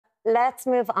let's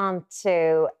move on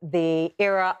to the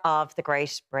era of the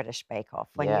Great British Bake Off,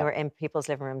 when you were in people's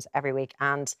living rooms every week,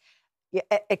 and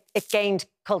it gained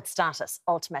cult status,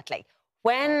 ultimately.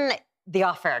 When the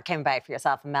offer came about for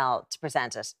yourself and Mel to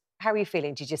present it, how were you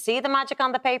feeling? Did you see the magic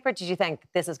on the paper? Did you think,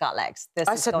 this has got legs?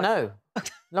 I said no.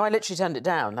 No, I literally turned it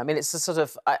down. I mean, it's a sort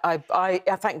of...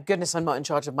 I thank goodness I'm not in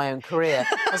charge of my own career.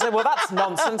 I said, well, that's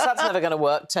nonsense. That's never going to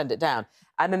work. Turned it down.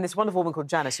 And then this wonderful woman called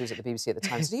Janice, who was at the BBC at the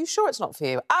time, said, are you sure it's not for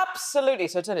you? Absolutely.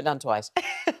 So I turned it down twice.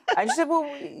 And she said, well,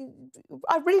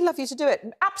 I'd really love you to do it.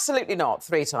 Absolutely not,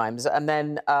 3 times. And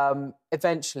then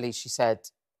eventually she said,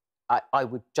 I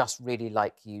would just really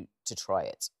like you to try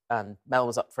it. And Mel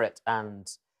was up for it, and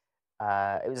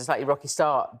it was a slightly rocky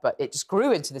start, but it just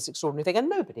grew into this extraordinary thing. And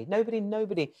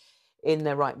nobody in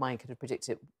their right mind could have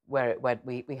predicted where it went.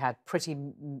 We had pretty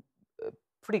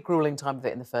gruelling time of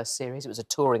it in the first series. It was a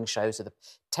touring show, so the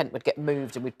tent would get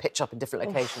moved and we'd pitch up in different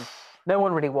locations. No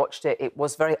one really watched it. It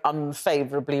was very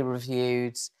unfavourably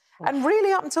reviewed. And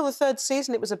really, up until the 3rd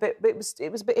season, it was a bit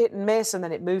hit and miss, and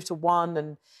then it moved to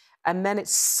 1, and then it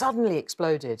suddenly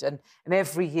exploded. And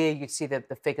every year you'd see the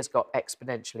figures got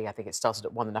exponentially. I think it started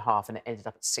at 1.5 and it ended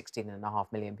up at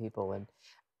 16.5 million people. And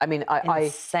I mean,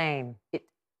 insane. It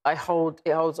holds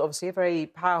obviously a very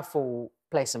powerful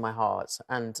place in my heart.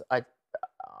 And I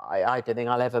don't think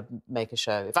I'll ever make a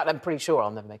show. In fact, I'm pretty sure I'll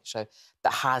never make a show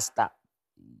that has that,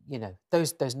 you know,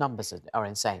 those numbers are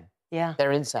insane. Yeah.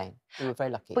 They're insane. We were very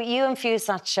lucky. But you infused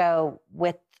that show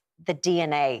with the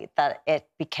DNA that it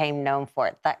became known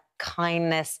for, that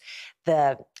kindness,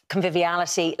 the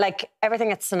conviviality, like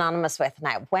everything it's synonymous with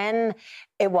now. When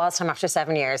it was time after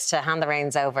 7 years to hand the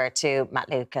reins over to Matt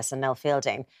Lucas and Noel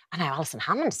Fielding, and now Alison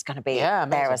Hammond is going to be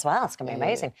there as well. It's going to be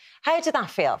amazing. How did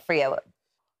that feel for you?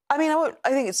 I mean,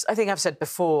 I think I've said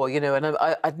before, you know, and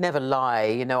I'd never lie.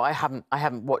 You know, I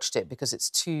haven't watched it because it's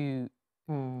too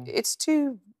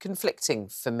conflicting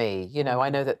for me. You know, I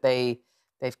know that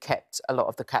they've kept a lot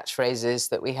of the catchphrases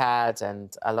that we had,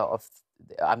 and a lot of...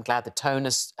 I'm glad the tone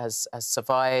has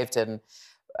survived, and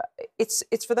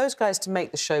it's for those guys to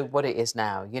make the show what it is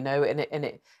now, you know, and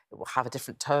it will have a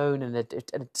different tone and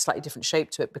a slightly different shape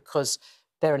to it because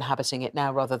they're inhabiting it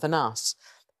now rather than us.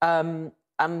 And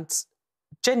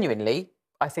genuinely,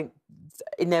 I think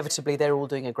inevitably they're all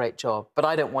doing a great job, but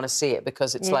I don't want to see it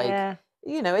because it's like,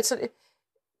 you know,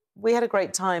 we had a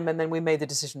great time, and then we made the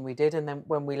decision we did, and then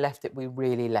when we left it, we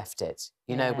really left it.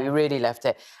 You know, we really left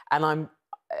it. And I'm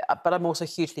also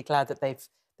hugely glad that they've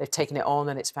taken it on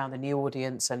and it's found a new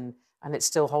audience, and it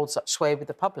still holds such sway with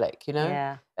the public, you know?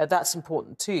 Yeah. That's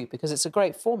important too, because it's a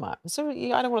great format. So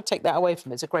I don't want to take that away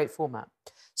from it. It's a great format.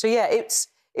 So yeah,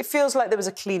 it feels like there was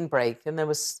a clean break, and it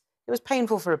was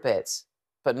painful for a bit,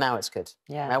 but now it's good.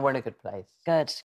 Yeah. Now we're in a good place. Good.